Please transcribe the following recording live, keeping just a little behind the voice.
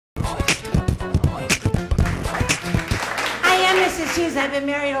I am Mrs. Hughes. I've been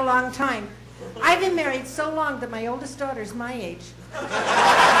married a long time. I've been married so long that my oldest daughter's my age.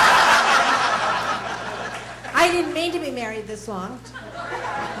 I didn't mean to be married this long.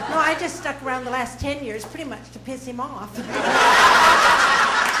 No, I just stuck around the last 10 years pretty much to piss him off.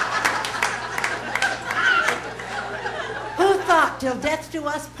 Who thought till death do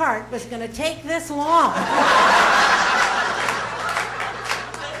us part was going to take this long?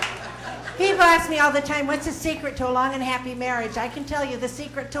 People ask me all the time, what's the secret to a long and happy marriage? I can tell you the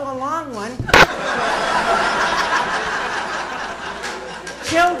secret to a long one.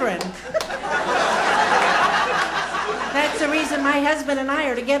 Children. That's the reason my husband and I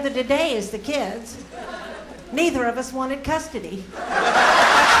are together today, is the kids. Neither of us wanted custody.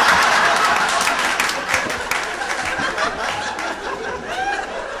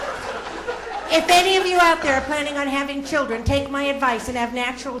 If any of you out there are planning on having children, take my advice and have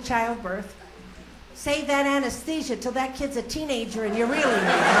natural childbirth. Save that anesthesia till that kid's a teenager and you're really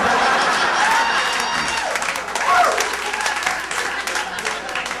mad.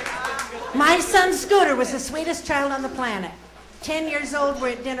 My son Scooter was the sweetest child on the planet. 10 years old, we're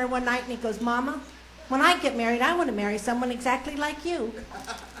at dinner one night and he goes, Mama, when I get married, I want to marry someone exactly like you.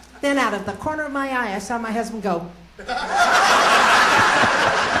 Then out of the corner of my eye, I saw my husband go.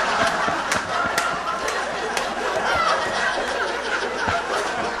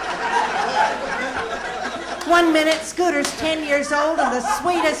 1 minute, Scooter's 10 years old and the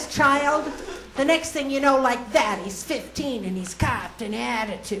sweetest child. The next thing you know, like that, he's 15 and he's got an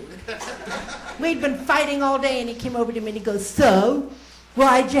attitude. We'd been fighting all day and he came over to me and he goes, so,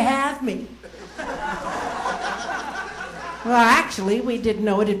 why'd you have me? Well, actually, we didn't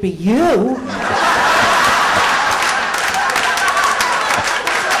know it'd be you.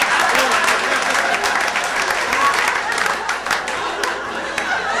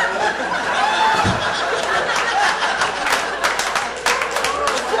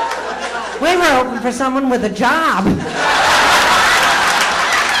 We were hoping for someone with a job.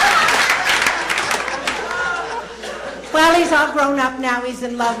 Well, he's all grown up now, he's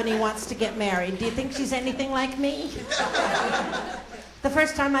in love and he wants to get married. Do you think she's anything like me? The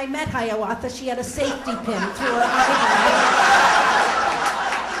first time I met Hiawatha, she had a safety pin through her eyebrow.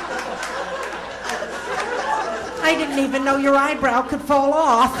 I didn't even know your eyebrow could fall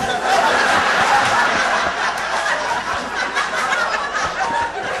off.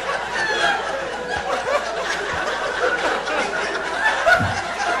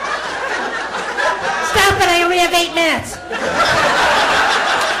 I only have 8 minutes.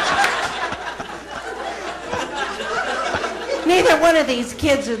 Neither one of these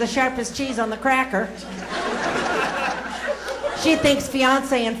kids are the sharpest cheese on the cracker. She thinks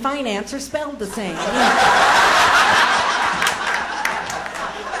fiance and finance are spelled the same.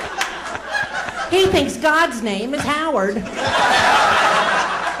 He thinks God's name is Howard.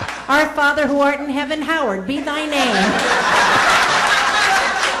 Our Father who art in heaven, hallowed be thy name.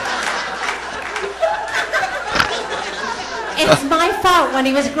 It's my fault. When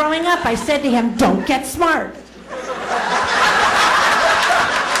he was growing up, I said to him, don't get smart.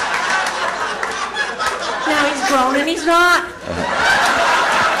 Now he's grown and he's not.